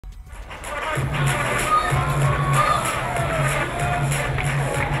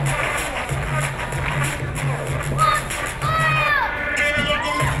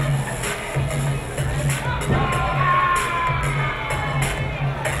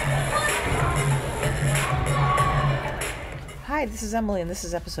Hi, this is Emily, and this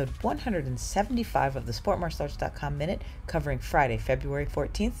is episode 175 of the SportMartialArts.com Minute, covering Friday, February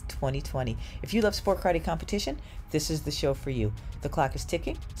 14th, 2020. If you love sport karate competition, this is the show for you. The clock is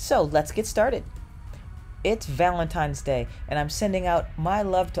ticking, so let's get started. It's Valentine's Day, and I'm sending out my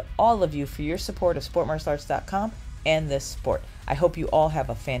love to all of you for your support of SportMartialArts.com and this sport. I hope you all have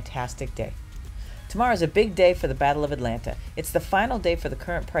a fantastic day. Tomorrow is a big day for the Battle of Atlanta. It's the final day for the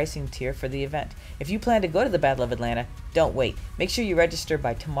current pricing tier for the event. If you plan to go to the Battle of Atlanta, don't wait. Make sure you register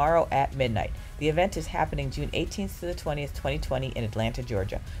by tomorrow at midnight. The event is happening June 18th to the 20th, 2020 in Atlanta,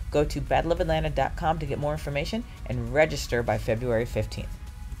 Georgia. Go to battleofatlanta.com to get more information and register by February 15th.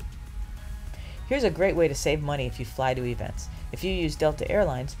 Here's a great way to save money if you fly to events. If you use Delta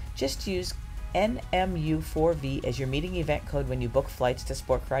Airlines, just use NMU4V as your meeting event code when you book flights to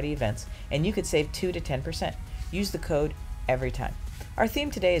sport karate events, and you could save 2 to 10%. Use the code every time. Our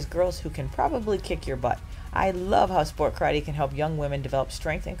theme today is girls who can probably kick your butt. I love how sport karate can help young women develop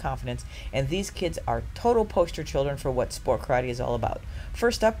strength and confidence, and these kids are total poster children for what sport karate is all about.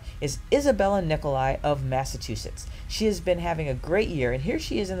 First up is Isabella Nicoli of Massachusetts. She has been having a great year, and here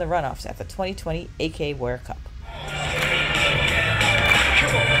she is in the runoffs at the 2020 AK Wear Cup.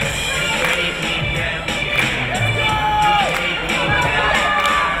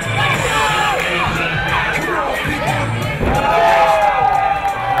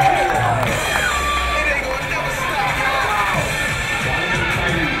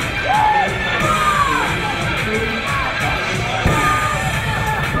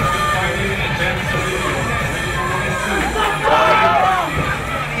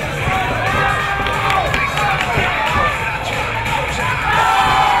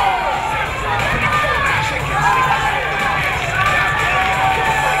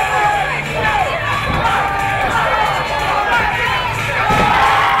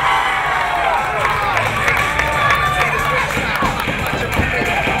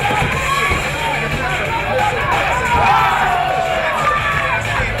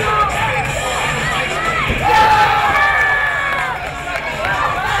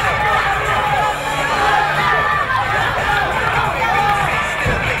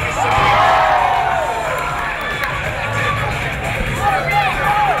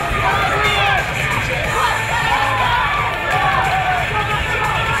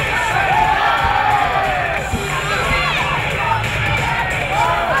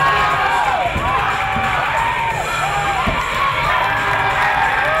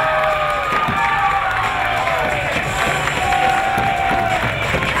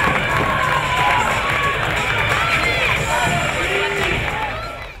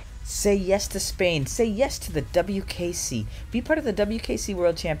 Say yes to Spain. Say yes to the WKC. Be part of the WKC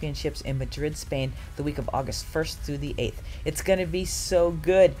World Championships in Madrid, Spain, the week of August 1st through the 8th. It's going to be so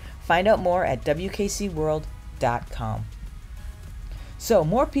good. Find out more at WKCWorld.com. So,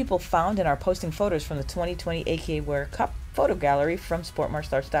 more people found and are posting photos from the 2020 AK Wear Cup photo gallery from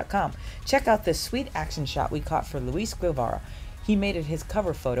SportMartialArts.com. Check out this sweet action shot we caught for Luis Guevara. He made it his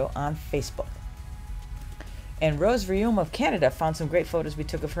cover photo on Facebook. And Rose Rium of Canada found some great photos we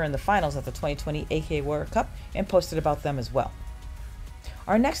took of her in the finals at the 2020 AK Warrior Cup and posted about them as well.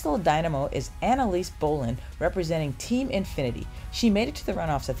 Our next little dynamo is Annalise Bolen, representing Team Infinity. She made it to the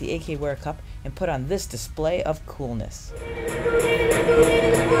runoffs at the AK Warrior Cup and put on this display of coolness.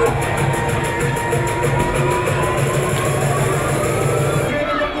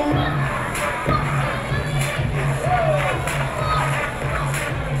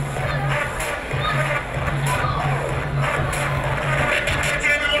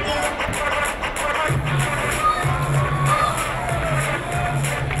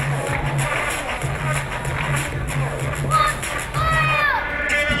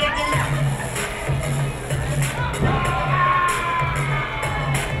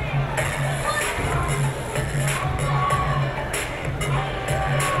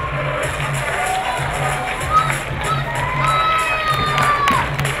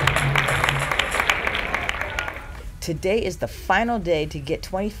 Today is the final day to get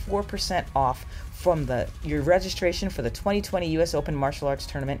 24% off from your registration for the 2020 U.S. Open Martial Arts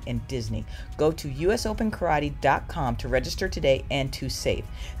Tournament in Disney. Go to usopenkarate.com to register today and to save.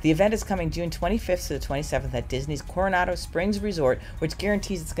 The event is coming June 25th to the 27th at Disney's Coronado Springs Resort, which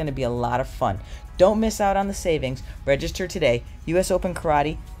guarantees it's going to be a lot of fun. Don't miss out on the savings. Register today,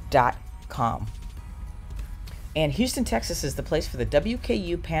 usopenkarate.com. And Houston, Texas is the place for the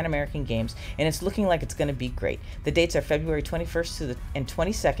WKU Pan American Games, and it's looking like it's going to be great. The dates are February 21st and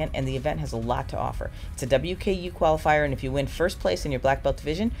 22nd, and the event has a lot to offer. It's a WKU qualifier, and if you win first place in your black belt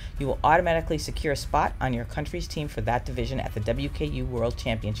division, you will automatically secure a spot on your country's team for that division at the WKU World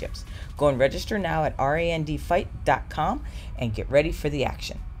Championships. Go and register now at randfight.com and get ready for the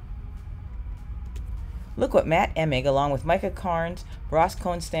action. Look what Matt Emig, along with Micah Carnes, Ross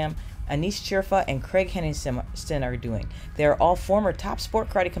Kohnstam, Anish Chirfa, and Craig Henningsen are doing. They are all former top sport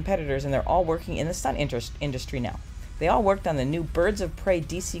karate competitors, and they're all working in the stunt industry now. They all worked on the new Birds of Prey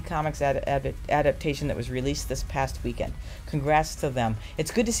DC Comics adaptation that was released this past weekend. Congrats to them.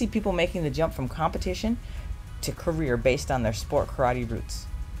 It's good to see people making the jump from competition to career based on their sport karate roots.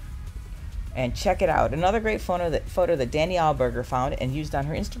 And check it out. Another great photo that Danny Alberger found and used on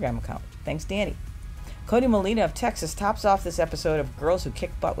her Instagram account. Thanks, Danny. Kodi Molina of Texas tops off this episode of Girls Who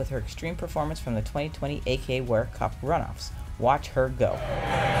Kick Butt with her extreme performance from the 2020 AK Wear Cup runoffs. Watch her go.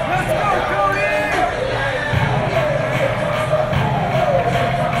 Let's go, Kodi!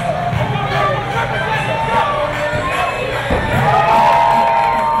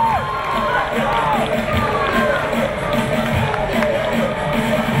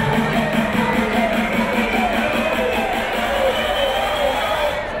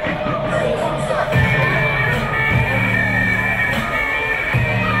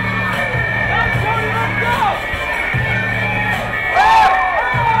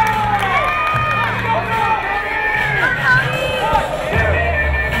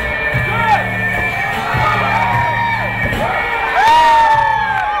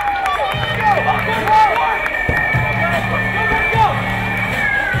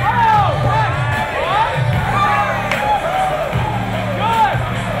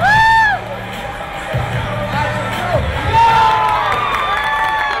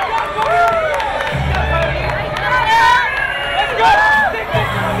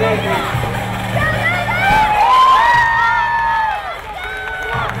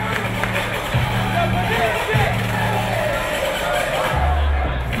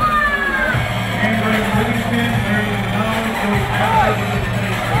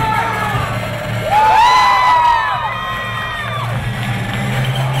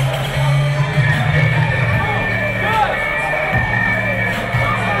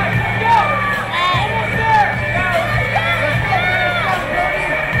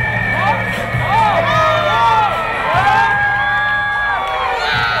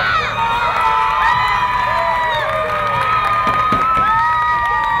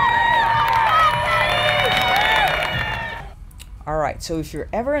 So if you're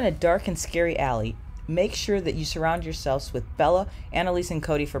ever in a dark and scary alley, make sure that you surround yourselves with Bella, Annalise, and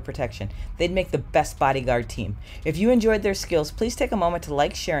Kodi for protection. They'd make the best bodyguard team. If you enjoyed their skills, please take a moment to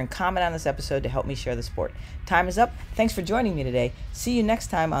like, share, and comment on this episode to help me share the sport. Time is up. Thanks for joining me today. See you next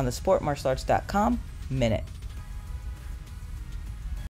time on the SportMartialArts.com Minute.